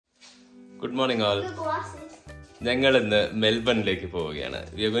Good morning all. ഞങ്ങൾ ഇന്ന് മെൽബണിലേക്ക് പോവുകയാണ്.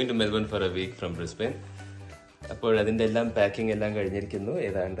 We are going to Melbourne for a week from Brisbane. അപ്പോൾ അതിൻ്റെ എല്ലാം പാക്കിംഗ് എല്ലാം കഴിഞ്ഞിരിക്കുന്നു.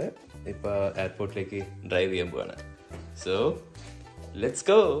 ഏതാണ്ട് ഇപ്പോൾ എയർപോർട്ടിലേക്ക് ഡ്രൈവ് ചെയ്യാൻ പോവാണ്. So let's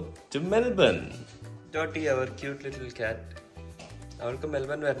go to Melbourne. Dotty, our cute little cat. അവൾക്ക്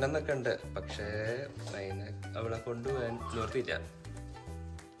മെൽബൺ വരണം എന്നൊക്കെ ഉണ്ട്, പക്ഷേ അവളെ കൊണ്ടുപോകാൻ നിർത്തിയില്ല.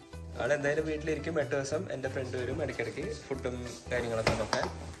 അവളെന്തായാലും വീട്ടിലിരിക്കും 8 ദിവസം. എൻ്റെ ഫ്രണ്ട് വരും ഇടയ്ക്കിടയ്ക്ക് ഫുഡും കാര്യങ്ങളൊക്കെ നോക്കാൻ.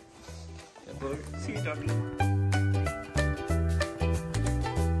 അപ്പോൾ see you Dotty.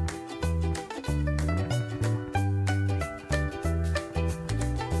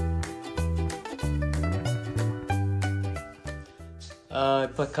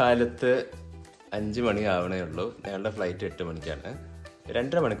 ഇപ്പം കാലത്ത് 5 മണി ആവണേ ഉള്ളൂ. ഞങ്ങളുടെ ഫ്ലൈറ്റ് 8 മണിക്കാണ്.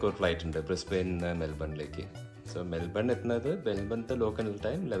 2.5 മണിക്കൂർ ഫ്ലൈറ്റ് ഉണ്ട് ബ്രിസ്ബെയിനിൽ നിന്ന് മെൽബണിലേക്ക്. സോ മെൽബൺ എത്തുന്നത് മെൽബണത്തെ ലോക്കൽ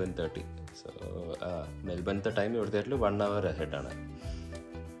ടൈം 11:30. സോ മെൽബണത്തെ ടൈം ഇവിടുത്തെ 1 hour അഹെഡാണ്.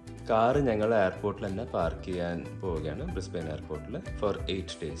 കാറ് ഞങ്ങൾ എയർപോർട്ടിൽ തന്നെ പാർക്ക് ചെയ്യാൻ പോവുകയാണ്, ബ്രിസ്ബെയിൻ എയർപോർട്ടിൽ four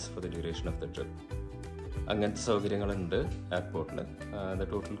 8 days for the duration of the trip. അങ്ങനത്തെ സൗകര്യങ്ങളുണ്ട് എയർപോർട്ടിൽ. The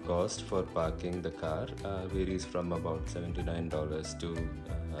total cost for parking the car varies from about $79 to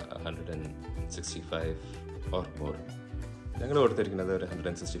 $165 or more. ഞങ്ങൾ കൊടുത്തിരിക്കുന്നത് ഒരു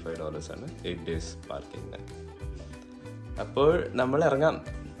 $165 ആണ് 8 days പാർക്കിങ്ങിന്. അപ്പോൾ നമ്മൾ ഇറങ്ങാം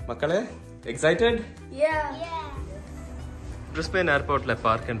മക്കളെ. Excited? Brisbane എയർപോർട്ടിലെ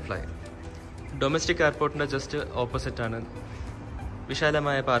park and fly domestic എയർപോർട്ടിൻ്റെ ജസ്റ്റ് ഓപ്പോസിറ്റ് ആണ്.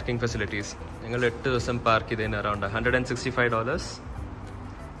 വിശാലമായ പാർക്കിംഗ് ഫെസിലിറ്റീസ്. ഞങ്ങൾ 8 ദിവസം പാർക്ക് ചെയ്തതിന് around $165,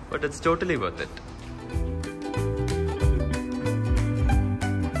 but it's totally worth it.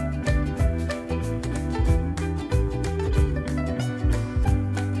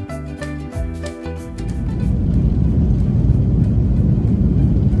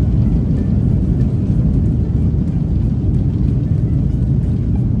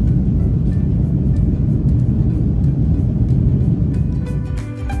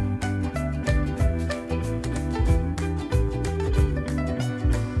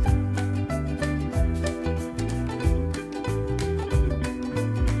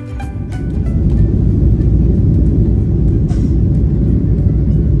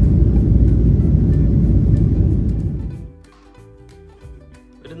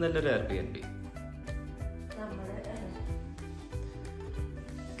 നല്ലൊരു Airbnb.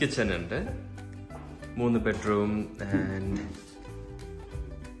 കിച്ചൺ ഉണ്ട്, 3 ബെഡ്റൂം ആൻഡ്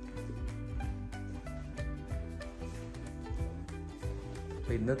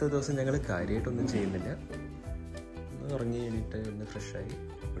ഇന്നത്തെ ദിവസം ഞങ്ങൾ കാര്യമായിട്ടൊന്നും ചെയ്യുന്നില്ല. ഒന്ന് ഉറങ്ങി എണീറ്റ് ഒന്ന് ഫ്രഷായി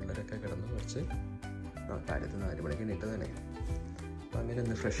പിള്ളേരൊക്കെ കിടന്ന് കുറച്ച് കാലത്ത് 4 മണിക്ക് എണീറ്റതാണ്. അപ്പം അങ്ങനെ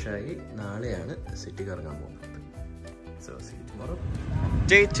ഒന്ന് ഫ്രഷായി നാളെയാണ് സിറ്റി കറങ്ങാൻ പോകുന്നത്. So see you tomorrow.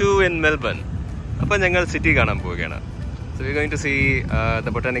 Day 2 in Melbourne. അപ്പോൾ ഞങ്ങൾ സിറ്റി കാണാൻ പോവുകയാണ്. So we're going to see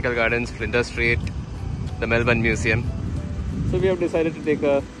the Botanical Gardens, Flinders Street, the Melbourne Museum. So we have decided to take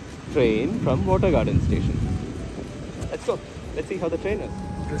a train from Water Garden Station. Let's go. Let's see how the train is.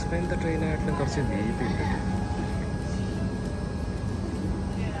 Brisbane the train ആയിട്ടും കുറച്ച് വീതി ഉണ്ട്.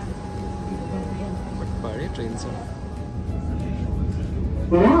 പഴയ trains ആണ്.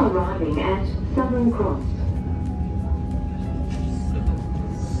 Now arriving at Southern Cross.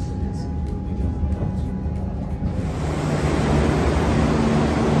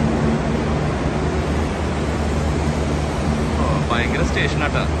 ഭയങ്കര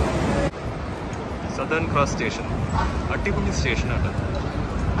സ്റ്റേഷനാട്ടാ southern cross station. അടിപൊളി സ്റ്റേഷനാട്ടാ,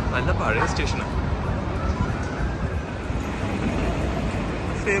 നല്ല പഴയ സ്റ്റേഷനാണ്.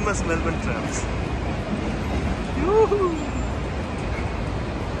 Famous Melbourne trams.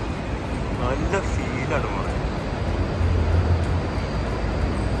 നല്ല ഫീലാണ് മോളെ.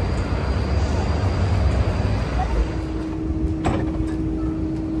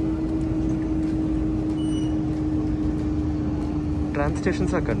 Tram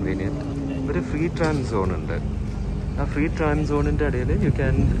stations R convenient. ഒരു ഫ്രീ ട്രാം സോൺ ഉണ്ട്. ആ ഫ്രീ ട്രാം സോണിൻ്റെ ഇടയിൽ you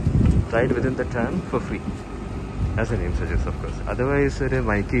can ride within the tram four free, as A name suggest of course. Otherwise ഒരു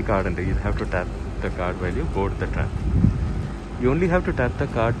മൈക്കി കാർഡ് ഉണ്ട്. You have to tap the card while U board the tram. You only have to tap the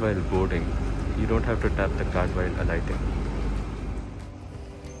card while boarding. You don't have to tap the card while അലൈറ്റിംഗ്.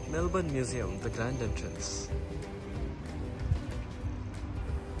 Melbourne museum, the grand entrance.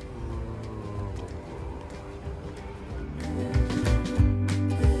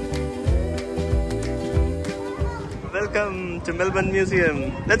 Welcome to Melbourne Museum.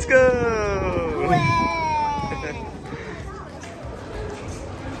 Let's go.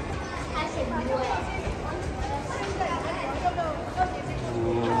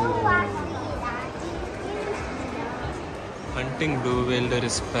 Hunting blue വെയിലിൻ്റെ ഒരു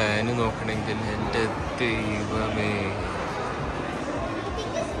span നോക്കണമെങ്കിൽ എൻ്റെ ദൈവമേ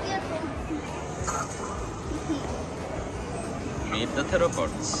meet the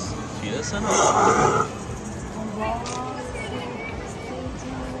theropods. Here's an option.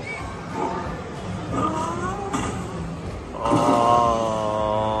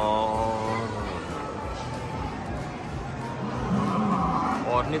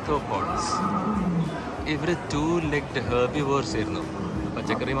 Ornithopods. ഇവര് 2-legged herbivores ആയിരുന്നു.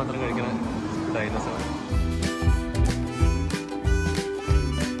 പച്ചക്കറി മാത്രം കഴിക്കുന്ന dinosaur.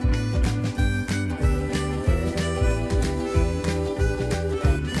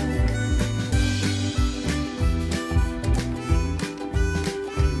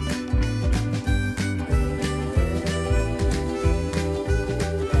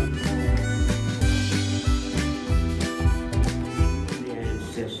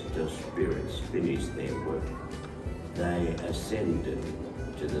 Finished their work. They ascended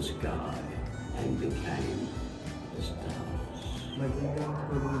to the sky and became the stars.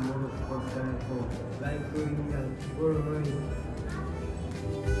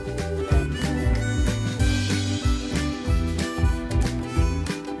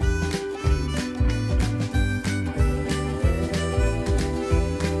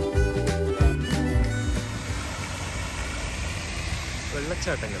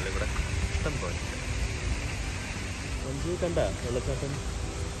 വെള്ളച്ചാട്ടങ്ങൾ ഇവിടെ ഇഷ്ടം പോലെ. മഞ്ജു കണ്ട വെള്ളച്ചാട്ടം?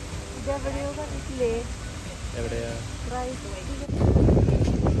 എവിടെയാ?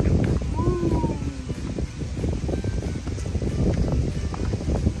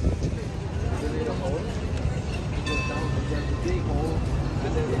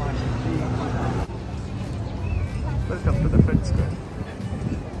 Welcome to the front square.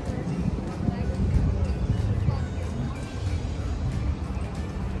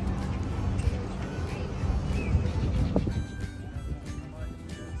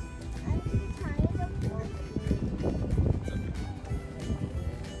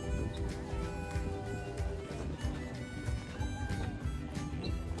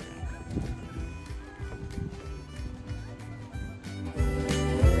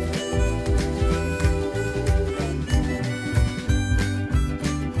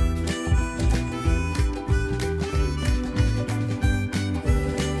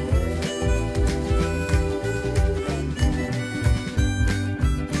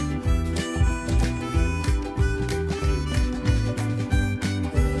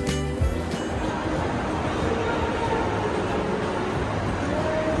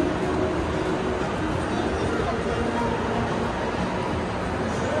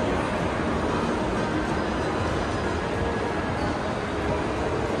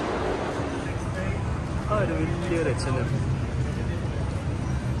 ഒരു വലിയൊരു H&M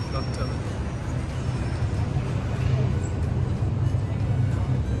ക്ലോക്ക് ടവർ.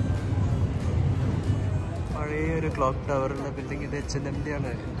 പഴയൊരു ക്ലോക്ക് ടവറുള്ള ബിൽഡിംഗ്. ഇത് H&Mന്റെ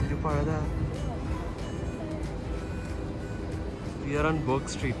ആണ്. ഇതൊരു പഴയതാ. V R on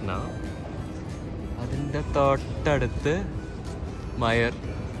ബോക്ക് street now. അതിൻ്റെ തൊട്ടടുത്ത് മയർ.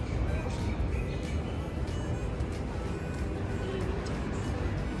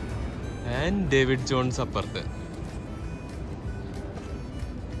 ആൻഡ് ഡേവിഡ് ജോൺസ് അപ്പുറത്ത്.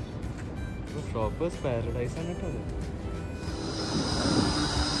 ഷോപ്പേഴ്സ് പാരഡൈസ് ആണ് കേട്ടോ അത്.